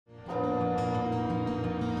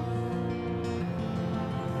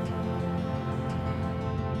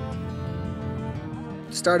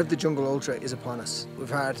The start of the Jungle Ultra is upon us. We've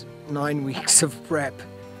had 9 weeks of prep.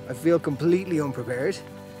 I feel completely unprepared,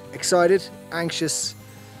 excited, anxious.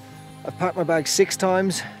 I've packed my bag 6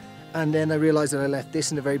 times and then I realised that I left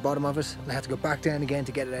this in the very bottom of it and I had to go back down again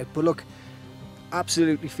to get it out. But look,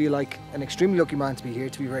 absolutely feel like an extremely lucky man to be here,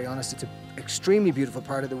 to be very honest. It's an extremely beautiful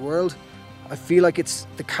part of the world. I feel like it's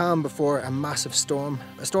the calm before a massive storm,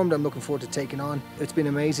 a storm that I'm looking forward to taking on. It's been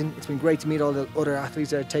amazing. It's been great to meet all the other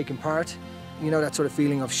athletes that are taking part. You know, that sort of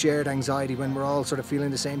feeling of shared anxiety when we're all sort of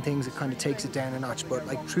feeling the same things, it kind of takes it down a notch. But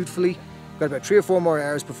like truthfully, I've got about 3 or 4 more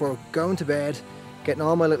hours before going to bed, getting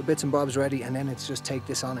all my little bits and bobs ready, and then it's just take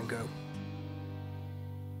this on and go.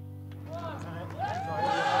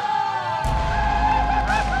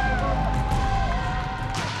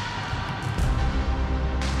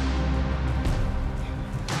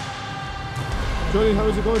 Johnny, how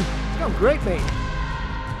is it going? It's going great, mate.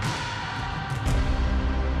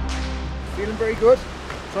 Feeling very good.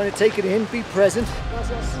 Trying to take it in, be present.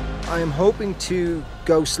 I am hoping to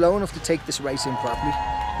go slow enough to take this race in properly,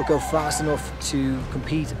 but go fast enough to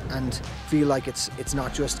compete and feel like it's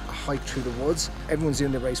not just a hike through the woods. Everyone's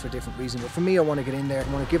doing the race for a different reason, but for me, I want to get in there, I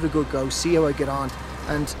want to give it a good go, see how I get on,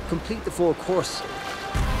 and complete the full course.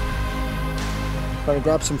 Going to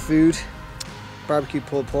grab some food, barbecue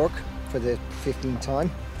pulled pork for the 15th time,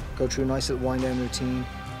 go through a nice little wind down routine,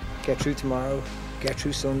 get through tomorrow, get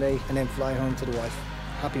through Sunday, and then fly home to the wife.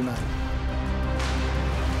 Happy man.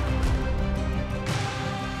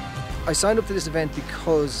 I signed up for this event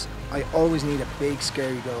because I always need a big,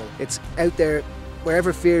 scary goal. It's out there,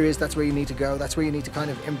 wherever fear is, that's where you need to go, that's where you need to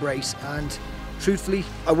kind of embrace, and truthfully,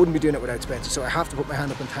 I wouldn't be doing it without Spencer, so I have to put my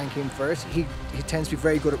hand up and thank him first. He tends to be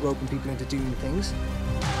very good at roping people into doing things.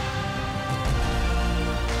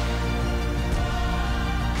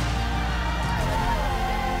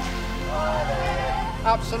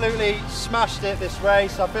 Absolutely smashed it this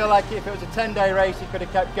race. I feel like if it was a 10-day race, he could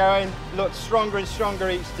have kept going. Looked stronger and stronger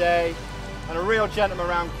each day, and a real gentleman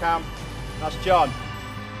around camp. That's John.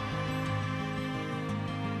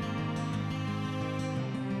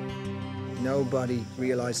 Nobody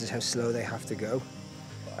realises how slow they have to go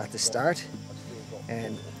at the start,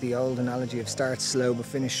 and the old analogy of start slow but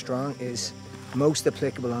finish strong is most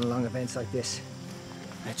applicable on long events like this.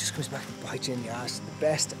 And it just comes back to bite you in the ass. The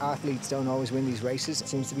best athletes don't always win these races. It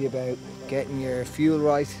seems to be about getting your fuel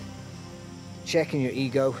right, checking your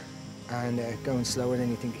ego, and going slower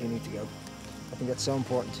than you think you need to go. I think that's so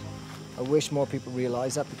important. I wish more people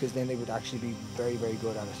realised that, because then they would actually be very, very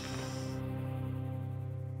good at it.